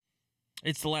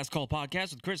It's the Last Call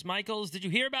podcast with Chris Michaels. Did you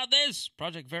hear about this?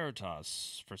 Project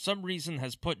Veritas, for some reason,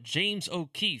 has put James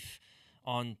O'Keefe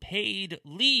on paid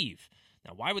leave.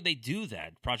 Now, why would they do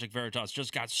that? Project Veritas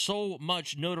just got so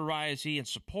much notoriety and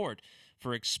support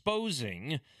for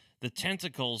exposing the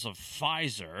tentacles of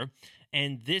Pfizer,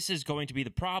 and this is going to be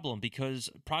the problem because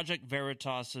Project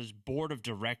Veritas's board of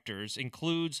directors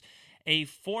includes a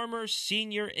former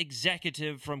senior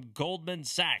executive from Goldman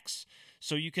Sachs.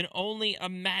 So you can only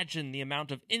imagine the amount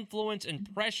of influence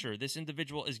and pressure this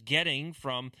individual is getting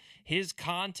from his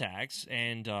contacts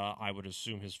and I would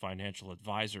assume his financial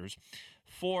advisors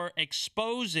for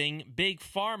exposing Big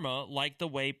Pharma like the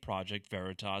way Project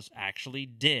Veritas actually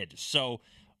did. So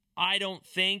I don't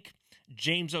think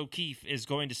James O'Keefe is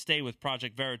going to stay with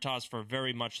Project Veritas for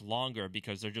very much longer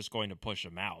because they're just going to push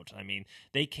him out. I mean,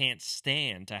 they can't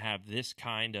stand to have this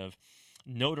kind of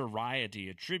notoriety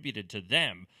attributed to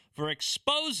them for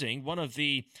exposing one of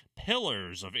the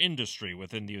pillars of industry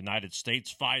within the United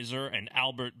States, Pfizer and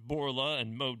Albert Bourla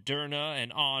and Moderna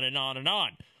and on and on and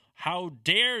on. How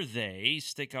dare they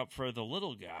stick up for the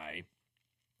little guy?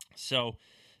 So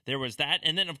there was that.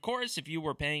 And then, of course, if you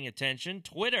were paying attention,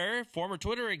 Twitter, former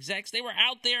Twitter execs, they were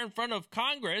out there in front of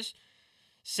Congress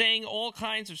saying all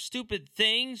kinds of stupid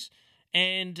things,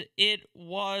 and it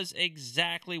was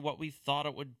exactly what we thought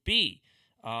it would be.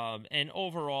 And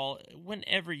overall,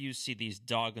 whenever you see these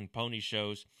dog and pony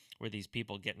shows where these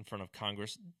people get in front of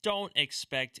Congress, don't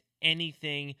expect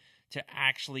anything to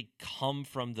actually come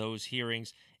from those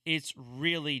hearings. It's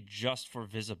really just for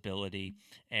visibility,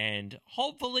 and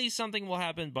hopefully something will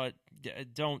happen, but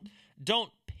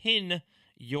don't pin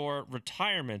your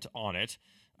retirement on it.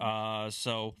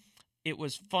 So it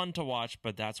was fun to watch,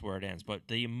 but that's where it ends. But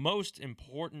the most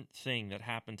important thing that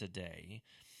happened today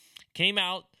came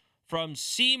out from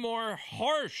Seymour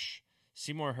Hersh.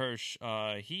 Seymour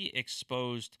Hersh, he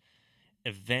exposed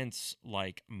events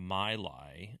like My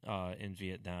Lai in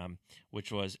Vietnam,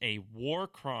 which was a war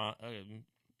crime.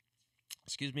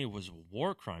 Was a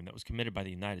war crime that was committed by the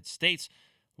United States,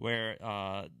 where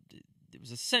it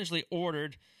was essentially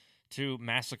ordered to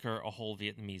massacre a whole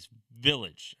Vietnamese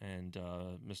village. And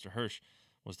Mr. Hersh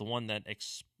was the one that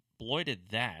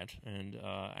exploited that and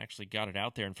actually got it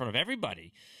out there in front of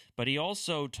everybody. But he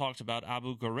also talked about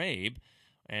Abu Ghraib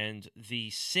and the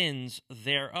sins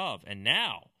thereof. And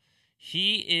now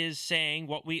he is saying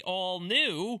what we all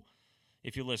knew.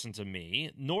 If you listen to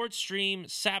me, Nord Stream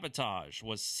sabotage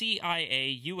was CIA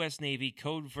U.S. Navy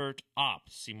covert op.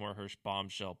 Seymour Hersh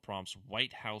bombshell prompts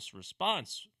White House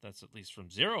response. That's at least from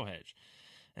Zero Hedge.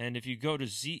 And if you go to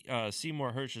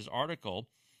Seymour Hersh's article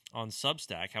on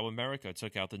Substack, How America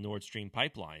Took Out the Nord Stream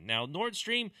Pipeline. Now, Nord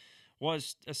Stream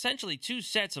was essentially two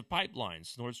sets of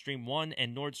pipelines, Nord Stream 1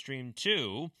 and Nord Stream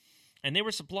 2, and they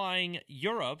were supplying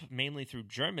Europe, mainly through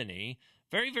Germany,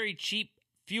 very, very cheap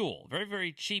fuel, very,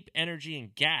 very cheap energy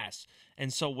and gas.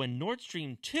 And so when Nord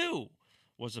Stream 2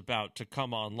 was about to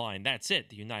come online, that's it.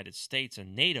 The United States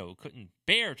and NATO couldn't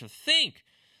bear to think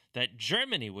that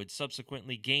Germany would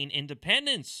subsequently gain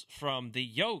independence from the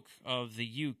yoke of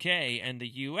the UK and the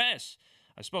US.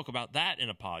 I spoke about that in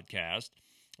a podcast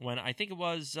when I think it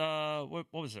was, what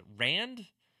was it, Rand?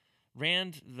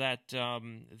 Rand, that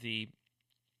the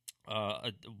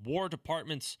War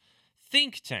Department's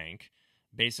think tank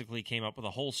basically came up with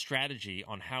a whole strategy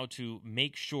on how to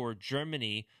make sure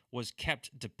Germany was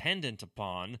kept dependent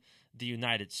upon the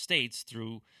United States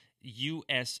through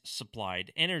U.S.-supplied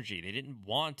energy. They didn't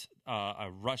want a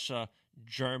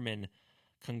Russia-German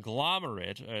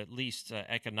conglomerate, at least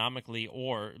economically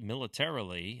or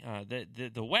militarily.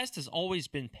 The West has always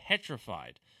been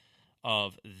petrified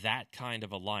of that kind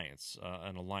of alliance,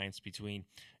 an alliance between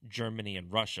Germany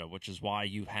and Russia, which is why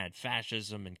you had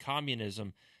fascism and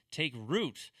communism take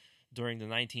root during the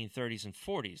 1930s and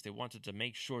 40s. They wanted to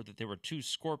make sure that there were two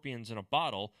scorpions in a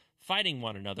bottle fighting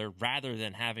one another rather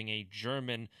than having a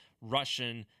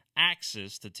German-Russian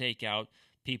axis to take out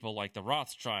people like the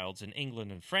Rothschilds in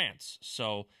England and France.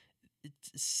 So,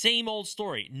 same old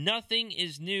story. Nothing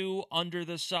is new under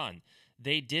the sun.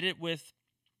 They did it with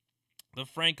the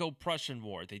Franco-Prussian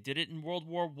War. They did it in World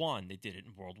War I. They did it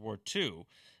in World War II.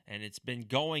 And it's been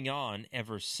going on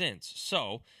ever since.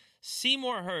 So,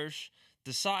 Seymour Hersh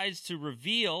decides to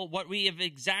reveal what we have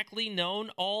exactly known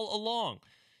all along.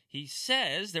 He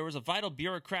says there was a vital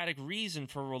bureaucratic reason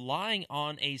for relying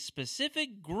on a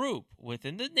specific group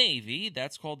within the Navy,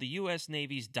 that's called the U.S.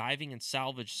 Navy's Diving and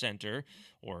Salvage Center,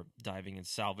 or Diving and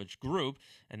Salvage Group,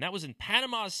 and that was in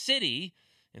Panama City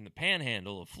in the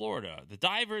panhandle of Florida. The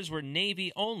divers were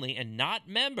Navy only and not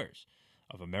members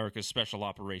of America's Special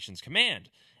Operations Command,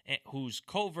 whose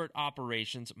covert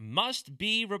operations must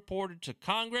be reported to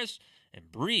Congress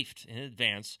and briefed in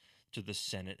advance to the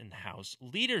Senate and House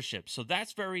leadership. So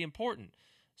that's very important.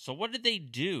 So what did they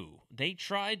do? They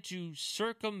tried to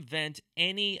circumvent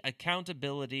any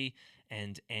accountability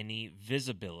and any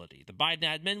visibility. The Biden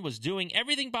admin was doing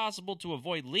everything possible to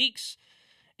avoid leaks,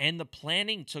 and the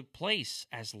planning took place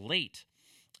as late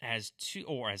as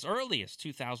as early as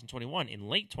 2021, in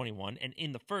late 21, and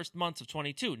in the first months of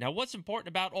 22. Now, what's important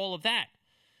about all of that?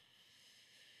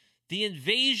 The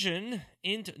invasion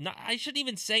into, I shouldn't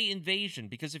even say invasion,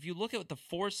 because if you look at the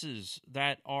forces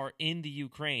that are in the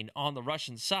Ukraine on the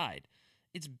Russian side,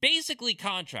 it's basically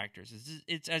contractors.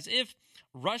 It's as if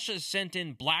Russia sent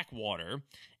in Blackwater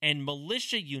and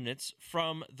militia units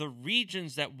from the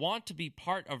regions that want to be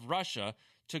part of Russia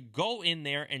to go in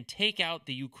there and take out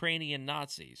the Ukrainian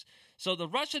Nazis. So the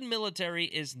Russian military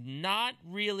is not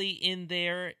really in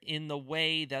there in the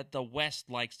way that the West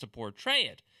likes to portray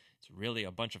it. It's really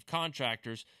a bunch of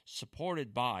contractors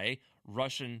supported by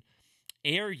Russian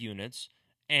air units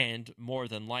and, more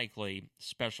than likely,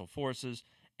 special forces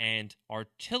and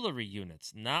artillery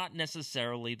units, not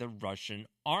necessarily the Russian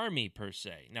army per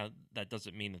se. Now, that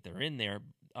doesn't mean that they're in there,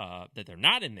 that they're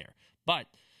not in there, but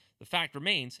the fact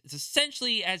remains, it's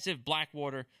essentially as if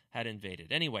Blackwater had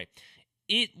invaded. Anyway,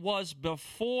 it was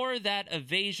before that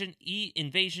invasion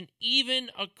even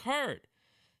occurred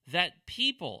that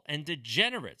people and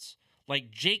degenerates like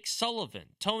Jake Sullivan,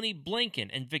 Tony Blinken,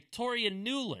 and Victoria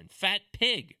Nuland, Fat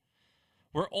Pig,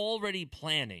 were already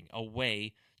planning a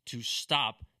way to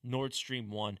stop Nord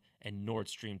Stream 1 and Nord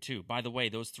Stream 2. By the way,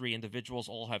 those three individuals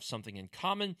all have something in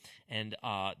common, and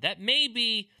that may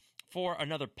be for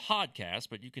another podcast,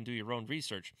 but you can do your own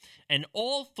research. And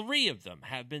all three of them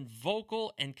have been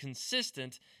vocal and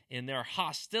consistent in their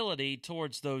hostility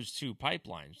towards those two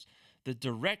pipelines. The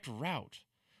direct route,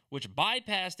 which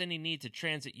bypassed any need to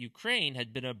transit Ukraine,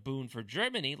 had been a boon for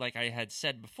Germany, like I had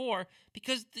said before,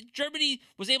 because Germany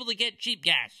was able to get cheap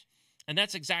gas. And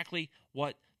that's exactly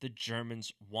what the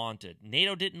Germans wanted.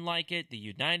 NATO didn't like it. The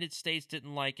United States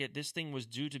didn't like it. This thing was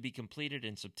due to be completed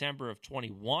in September of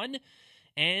 21.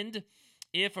 And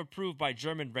if approved by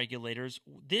German regulators,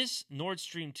 this Nord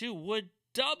Stream 2 would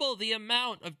double the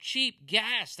amount of cheap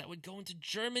gas that would go into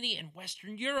Germany and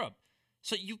Western Europe.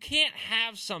 So you can't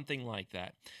have something like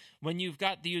that when you've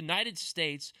got the United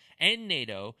States and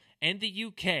NATO and the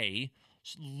UK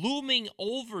looming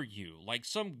over you like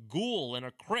some ghoul in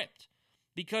a crypt,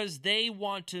 because they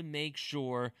want to make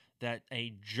sure that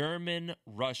a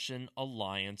German-Russian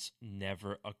alliance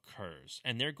never occurs.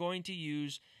 And they're going to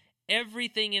use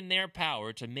everything in their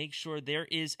power to make sure there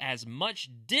is as much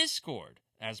discord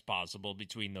as possible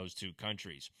between those two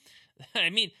countries. I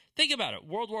mean, think about it.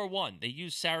 World War I, they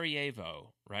used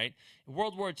Sarajevo, right?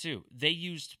 World War II, they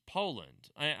used Poland.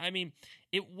 I mean,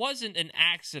 it wasn't an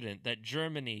accident that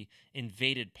Germany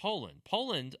invaded Poland.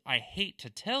 Poland, I hate to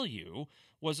tell you,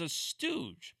 was a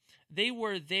stooge. They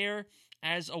were there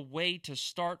as a way to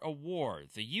start a war.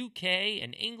 The UK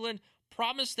and England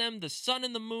promised them the sun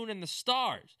and the moon and the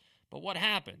stars. But what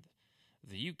happened?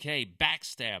 The UK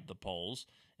backstabbed the Poles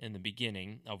in the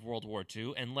beginning of World War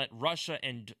II and let Russia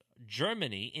and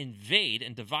Germany invade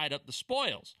and divide up the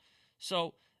spoils.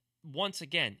 So, once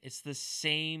again, it's the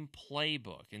same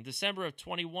playbook. In December of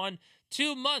 21,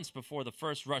 2 months before the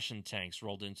first Russian tanks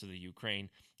rolled into the Ukraine,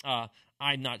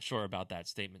 I'm not sure about that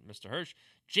statement, Mr. Hirsch,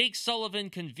 Jake Sullivan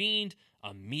convened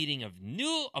a meeting of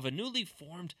a newly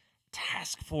formed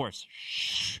task force.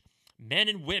 Men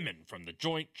and women from the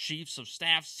Joint Chiefs of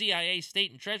Staff, CIA, State,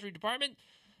 and Treasury Department,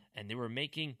 and they were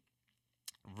making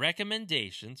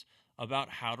recommendations about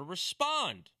how to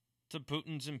respond to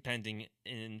Putin's impending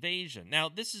invasion. Now,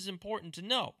 this is important to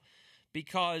know,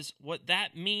 because what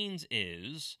that means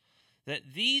is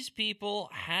that these people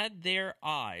had their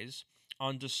eyes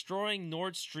on destroying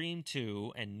Nord Stream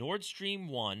 2 and Nord Stream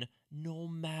 1 no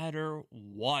matter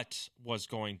what was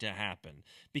going to happen,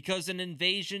 because an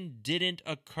invasion didn't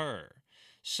occur.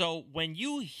 So when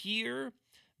you hear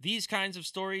these kinds of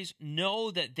stories,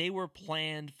 know that they were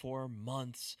planned for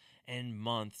months and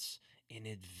months in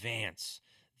advance.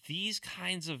 These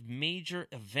kinds of major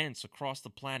events across the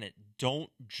planet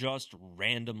don't just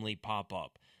randomly pop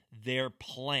up. They're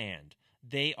planned.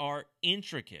 They are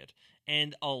intricate.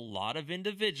 And a lot of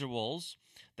individuals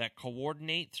that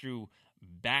coordinate through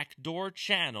backdoor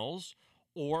channels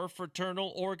or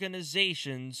fraternal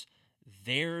organizations,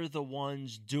 they're the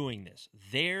ones doing this.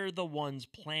 They're the ones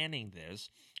planning this.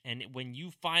 And when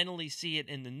you finally see it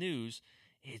in the news,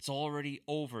 it's already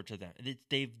over to them.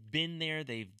 They've been there.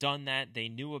 They've done that. They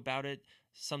knew about it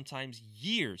sometimes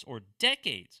years or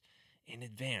decades in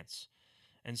advance.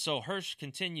 And so Hirsch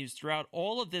continues throughout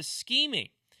all of this scheming,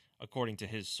 according to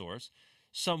his source,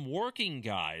 some working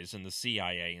guys in the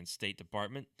CIA and State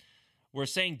Department were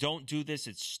saying, don't do this,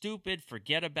 it's stupid,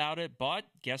 forget about it. But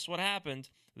guess what happened?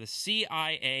 The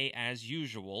CIA, as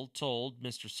usual, told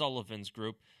Mr. Sullivan's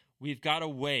group, we've got a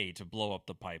way to blow up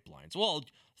the pipelines. Well,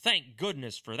 thank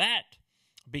goodness for that,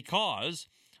 because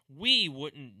we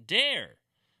wouldn't dare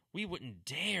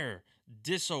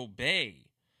disobey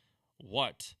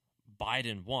what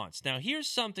Biden wants. Now, here's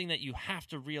something that you have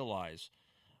to realize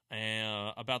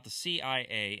about the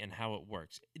CIA and how it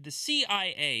works. The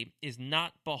CIA is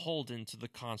not beholden to the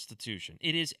Constitution.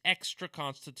 It is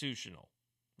extra-constitutional,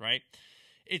 right?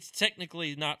 It's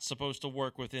technically not supposed to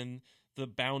work within the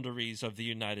boundaries of the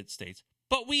United States,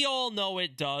 but we all know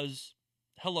it does.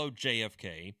 Hello,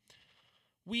 JFK.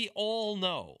 We all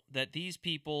know that these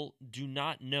people do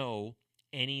not know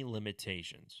any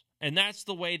limitations. And that's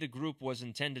the way the group was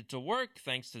intended to work,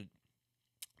 thanks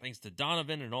to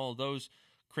Donovan and all of those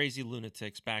crazy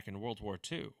lunatics back in World War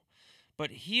II.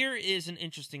 But here is an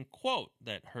interesting quote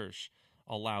that Hersh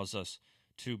allows us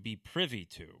to be privy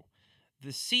to.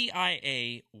 The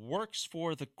CIA works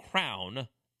for the crown,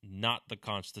 not the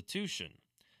Constitution.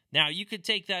 Now, you could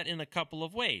take that in a couple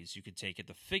of ways. You could take it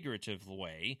the figurative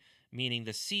way, meaning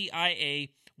the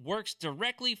CIA works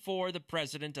directly for the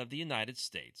President of the United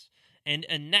States and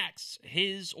enacts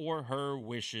his or her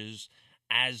wishes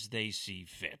as they see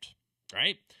fit,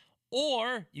 right?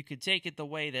 Or you could take it the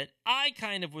way that I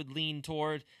kind of would lean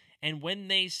toward, and when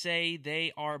they say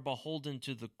they are beholden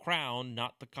to the crown,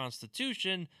 not the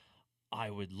Constitution, I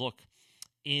would look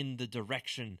in the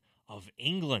direction of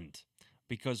England,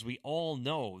 because we all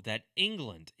know that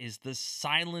England is the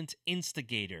silent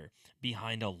instigator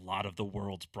behind a lot of the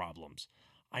world's problems.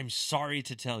 I'm sorry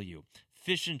to tell you,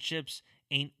 fish and chips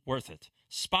ain't worth it.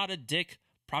 Spotted dick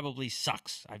probably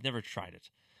sucks. I've never tried it.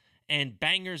 And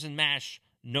bangers and mash,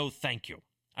 no thank you.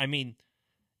 I mean,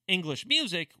 English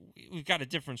music, we've got a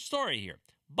different story here.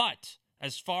 But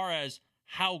as far as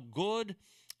how good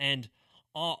and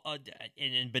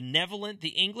benevolent the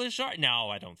English are, no,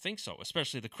 I don't think so,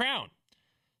 especially the crown.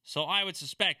 So I would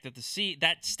suspect that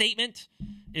that statement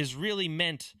is really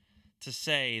meant to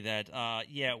say that,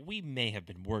 yeah, we may have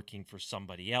been working for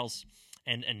somebody else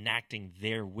and enacting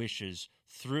their wishes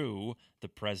through the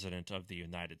President of the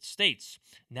United States.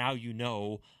 Now you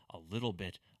know a little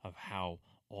bit of how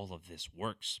all of this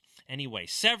works. Anyway,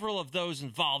 several of those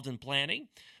involved in planning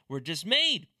were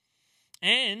dismayed.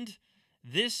 And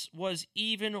this was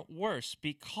even worse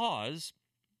because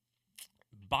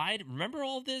Biden, remember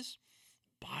all this?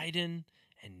 Biden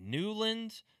and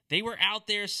Newland, they were out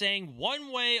there saying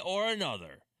one way or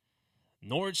another,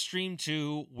 Nord Stream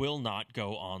 2 will not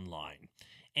go online.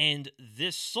 And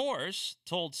this source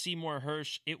told Seymour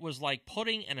Hersh it was like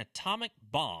putting an atomic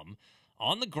bomb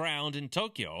on the ground in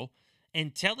Tokyo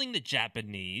and telling the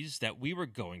Japanese that we were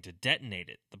going to detonate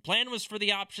it. The plan was for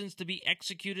the options to be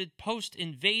executed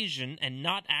post-invasion and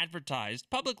not advertised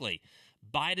publicly.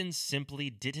 Biden simply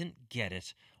didn't get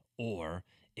it or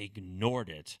ignored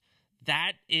it.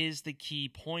 That is the key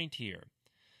point here.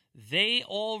 They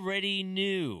already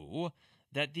knew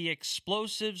that the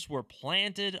explosives were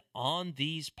planted on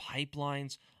these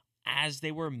pipelines as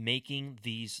they were making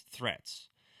these threats.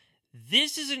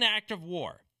 This is an act of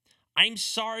war. I'm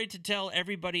sorry to tell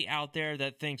everybody out there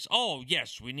that thinks, oh,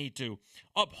 yes, we need to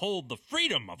uphold the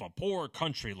freedom of a poor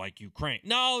country like Ukraine.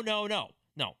 No.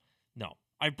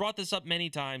 I've brought this up many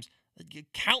times.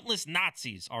 Countless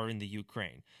Nazis are in the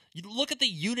Ukraine. You look at the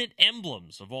unit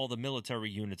emblems of all the military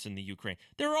units in the Ukraine.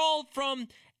 They're all from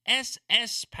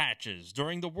SS patches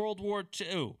during the World War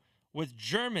II with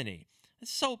Germany.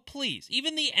 So please,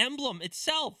 even the emblem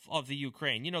itself of the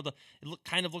Ukraine, it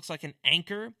kind of looks like an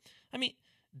anchor. I mean,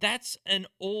 that's an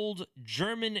old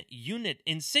German unit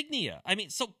insignia. I mean,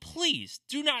 so please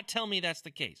do not tell me that's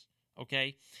the case,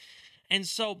 okay? And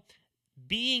so,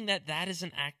 being that that is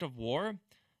an act of war,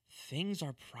 things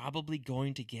are probably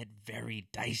going to get very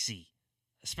dicey,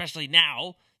 especially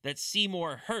now that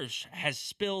Seymour Hersh has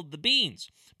spilled the beans.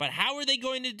 But how are they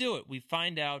going to do it? We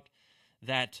find out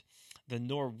that the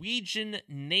Norwegian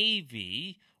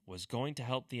Navy was going to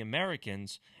help the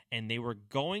Americans, and they were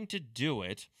going to do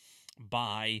it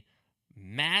by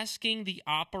masking the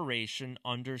operation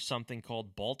under something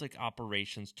called Baltic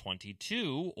Operations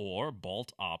 22 or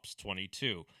Balt Ops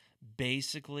 22.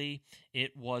 Basically,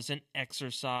 it was an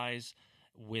exercise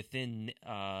within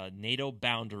NATO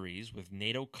boundaries with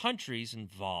NATO countries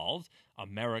involved,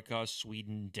 America,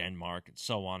 Sweden, Denmark, and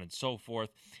so on and so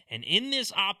forth. And in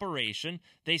this operation,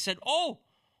 they said,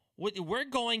 we're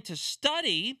going to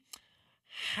study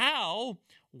how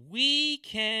we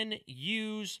can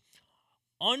use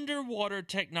underwater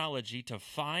technology to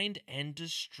find and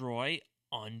destroy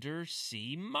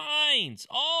undersea mines.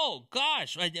 Oh,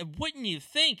 gosh. Wouldn't you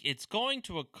think it's going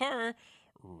to occur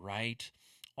right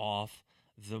off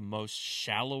the most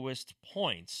shallowest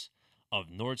points of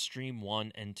Nord Stream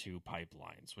 1 and 2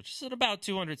 pipelines, which is at about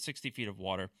 260 feet of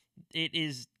water. It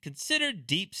is considered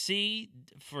deep sea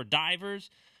for divers,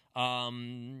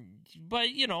 but,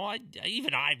 you know,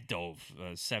 I've dove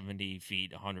 70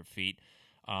 feet, 100 feet,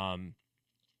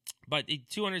 but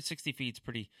 260 feet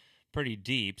is pretty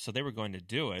deep, so they were going to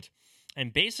do it.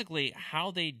 And basically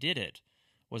how they did it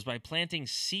was by planting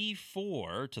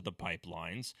C4 to the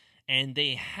pipelines, and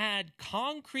they had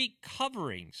concrete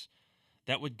coverings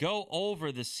that would go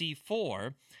over the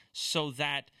C4 so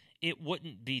that it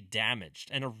wouldn't be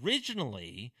damaged. And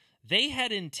originally, they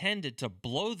had intended to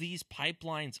blow these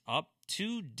pipelines up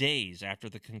 2 days after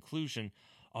the conclusion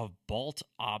of Bolt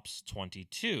Ops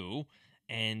 22,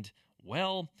 and,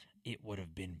 well, it would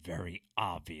have been very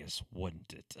obvious,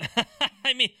 wouldn't it?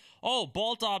 I mean,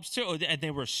 Bolt Ops 2, and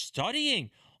they were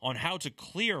studying on how to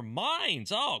clear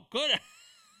mines. Oh, good.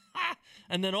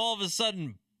 And then all of a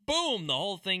sudden, boom, the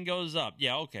whole thing goes up.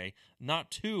 Yeah, okay, not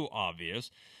too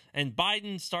obvious. And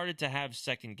Biden started to have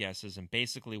second guesses, and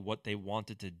basically what they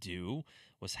wanted to do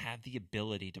was have the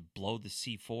ability to blow the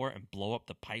C4 and blow up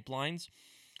the pipelines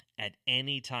at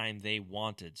any time they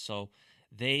wanted. So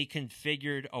they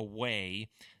configured a way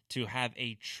to have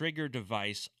a trigger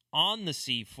device on the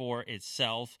C4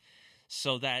 itself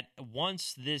so that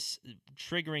once this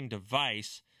triggering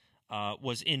device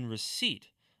was in receipt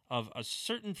of a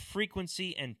certain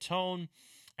frequency and tone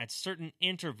at certain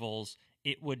intervals,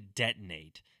 it would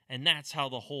detonate. And that's how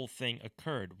the whole thing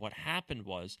occurred. What happened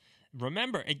was,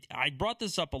 remember, I brought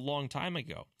this up a long time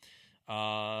ago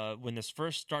when this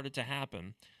first started to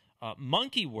happen.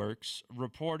 Monkey Works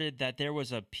reported that there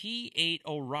was a P-8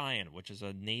 Orion, which is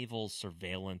a naval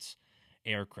surveillance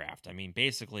aircraft. I mean,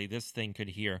 basically, this thing could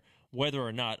hear whether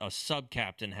or not a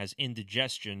sub-captain has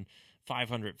indigestion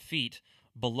 500 feet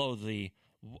below the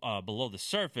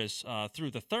surface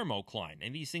through the thermocline.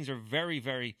 And these things are very,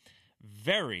 very,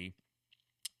 very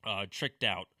tricked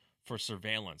out for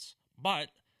surveillance. But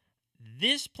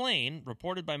this plane,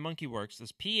 reported by Monkey Works,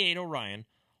 this P-8 Orion,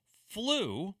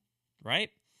 flew,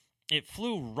 right? It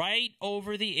flew right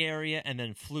over the area and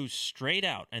then flew straight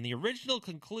out. And the original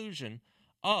conclusion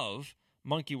of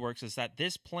Monkey Works is that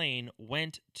this plane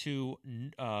went to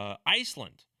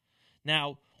Iceland.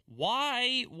 Now,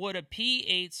 why would a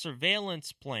P-8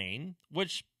 surveillance plane,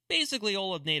 which basically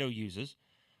all of NATO uses,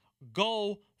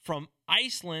 go from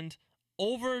Iceland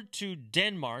over to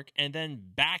Denmark and then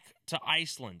back to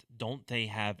Iceland? Don't they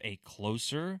have a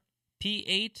closer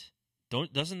P-8?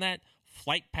 Doesn't that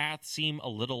flight path seem a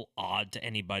little odd to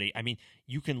anybody? I mean,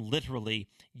 you can literally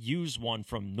use one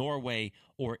from Norway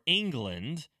or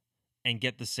England and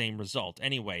get the same result.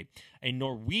 Anyway, a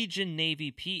Norwegian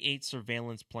Navy P-8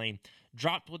 surveillance plane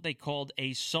dropped what they called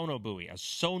a sonobuoy, a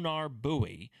sonar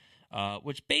buoy,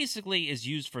 which basically is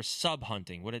used for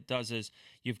sub-hunting. What it does is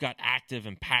you've got active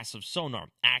and passive sonar.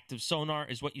 Active sonar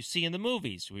is what you see in the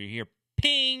movies, where you hear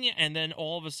ping, and then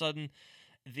all of a sudden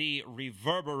the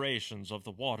reverberations of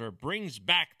the water brings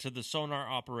back to the sonar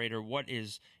operator what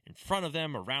is in front of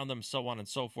them, around them, so on and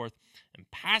so forth. And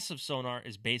passive sonar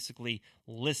is basically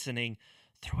listening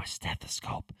through a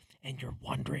stethoscope, and you're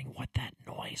wondering what that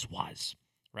noise was,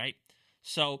 right?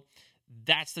 So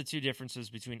that's the two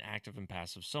differences between active and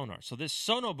passive sonar. So this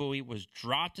sonobuoy was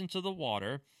dropped into the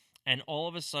water, and all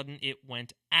of a sudden it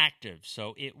went active.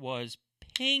 So it was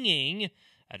pinging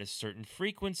at a certain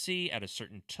frequency, at a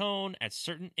certain tone, at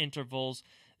certain intervals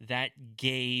that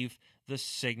gave the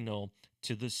signal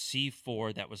to the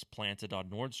C4 that was planted on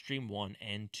Nord Stream 1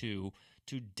 and 2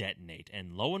 to detonate.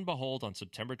 And lo and behold, on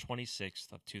September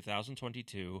 26th of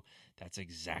 2022, that's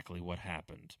exactly what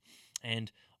happened. And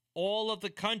all of the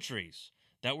countries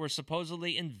that were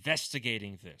supposedly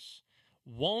investigating this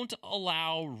won't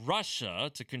allow Russia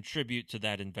to contribute to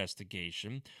that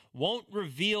investigation, won't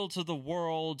reveal to the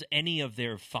world any of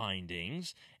their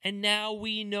findings, and now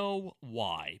we know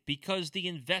why. Because the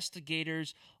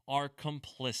investigators are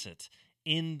complicit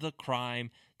in the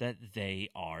crime that they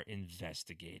are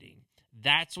investigating.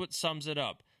 That's what sums it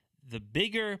up. The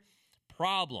bigger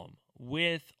problem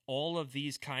with all of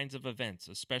these kinds of events,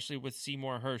 especially with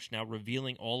Seymour Hersh now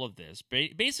revealing all of this,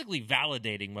 basically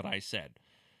validating what I said,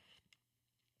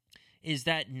 is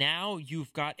that now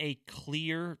you've got a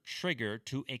clear trigger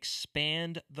to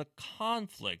expand the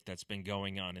conflict that's been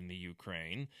going on in the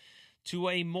Ukraine to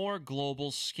a more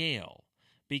global scale,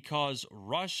 because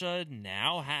Russia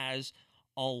now has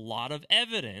a lot of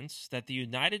evidence that the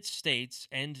United States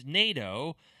and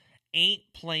NATO ain't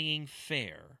playing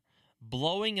fair,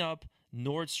 blowing up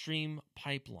Nord Stream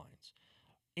pipelines,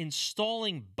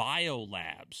 installing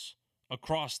biolabs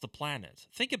across the planet.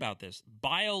 Think about this.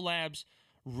 Biolabs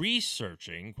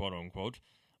researching, quote unquote,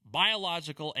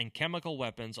 biological and chemical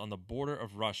weapons on the border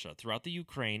of Russia throughout the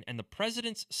Ukraine, and the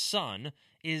president's son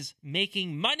is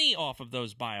making money off of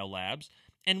those biolabs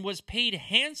and was paid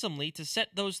handsomely to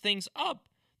set those things up.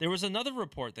 There was another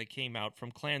report that came out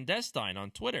from Clandestine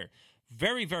on Twitter.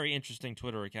 Very, very interesting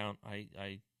Twitter account.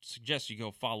 I suggest you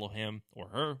go follow him or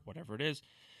her, whatever it is.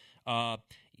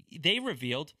 They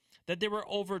revealed that there were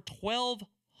over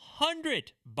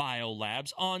 1,200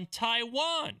 biolabs on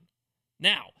Taiwan.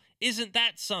 Now, isn't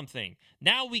that something?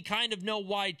 Now we kind of know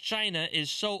why China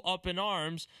is so up in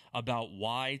arms about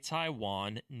why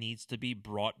Taiwan needs to be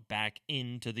brought back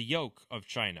into the yoke of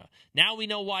China. Now we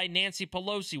know why Nancy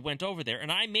Pelosi went over there,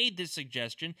 and I made this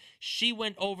suggestion. She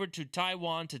went over to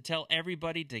Taiwan to tell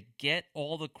everybody to get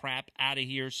all the crap out of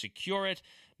here, secure it,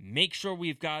 make sure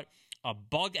we've got a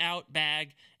bug out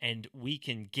bag, and we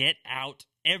can get out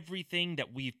everything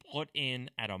that we've put in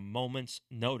at a moment's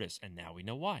notice. And now we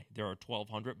know why. There are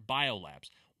 1,200 biolabs.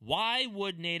 Why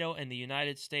would NATO and the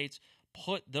United States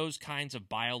put those kinds of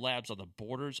biolabs on the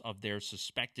borders of their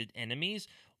suspected enemies?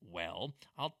 Well,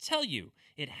 I'll tell you,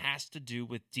 it has to do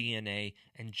with DNA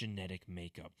and genetic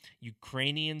makeup.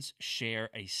 Ukrainians share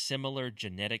a similar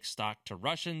genetic stock to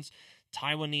Russians.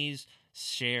 Taiwanese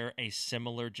share a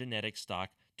similar genetic stock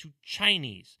to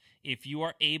Chinese. If you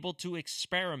are able to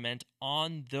experiment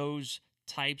on those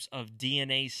types of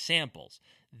DNA samples,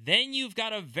 then you've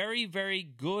got a very, very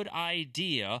good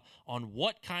idea on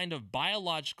what kind of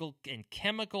biological and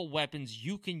chemical weapons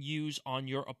you can use on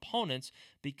your opponents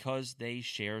because they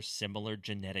share similar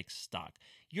genetic stock.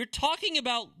 You're talking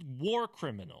about war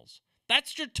criminals.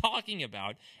 That's what you're talking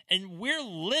about. And we're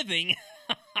living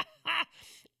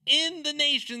in the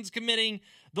nations committing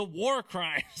the war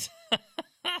crimes.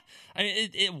 I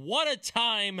mean, what a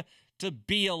time to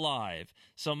be alive.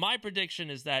 So my prediction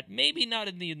is that maybe not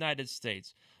in the United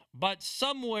States, but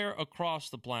somewhere across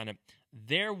the planet,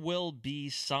 there will be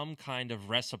some kind of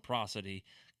reciprocity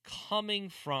coming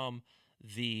from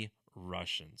the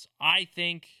Russians. I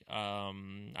think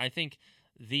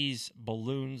these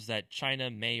balloons that China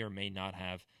may or may not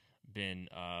have been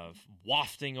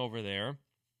wafting over there,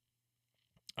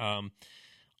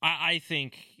 I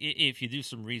think if you do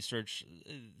some research,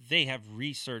 they have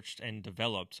researched and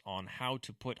developed on how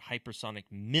to put hypersonic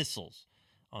missiles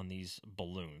on these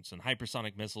balloons. And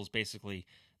hypersonic missiles, basically,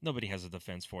 nobody has a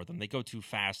defense for them. They go too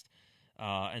fast,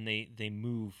 and they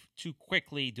move too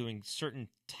quickly, doing certain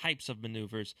types of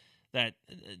maneuvers that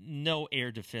no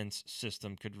air defense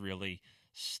system could really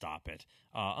stop it,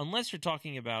 unless you're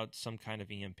talking about some kind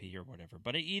of EMP or whatever.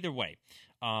 But either way,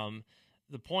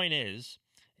 the point is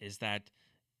that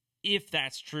if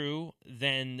that's true,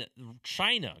 then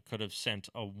China could have sent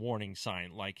a warning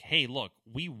sign like, hey, look,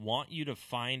 we want you to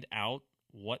find out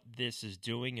what this is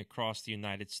doing across the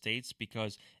United States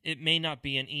because it may not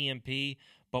be an EMP,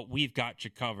 but we've got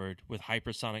you covered with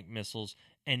hypersonic missiles.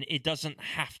 And it doesn't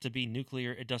have to be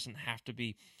nuclear. It doesn't have to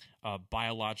be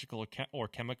biological or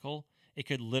chemical. It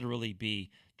could literally be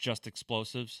just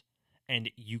explosives, and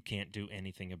you can't do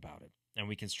anything about it. And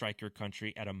we can strike your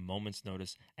country at a moment's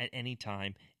notice at any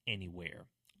time, anywhere.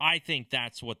 I think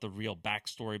that's what the real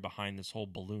backstory behind this whole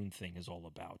balloon thing is all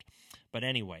about. But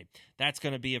anyway, that's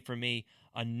going to be it for me.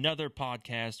 Another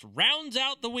podcast rounds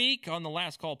out the week on the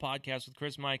Last Call podcast with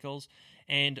Chris Michaels.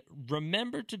 And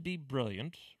remember to be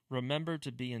brilliant. Remember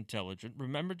to be intelligent.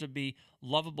 Remember to be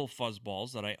lovable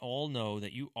fuzzballs that I all know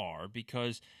that you are,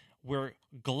 because we're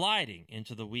gliding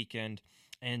into the weekend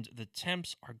and the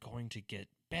temps are going to get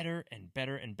better and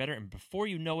better and better. And before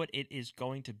you know it, it is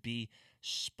going to be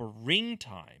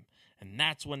springtime. And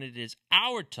that's when it is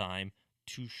our time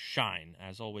to shine.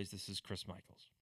 As always, this is Chris Michaels.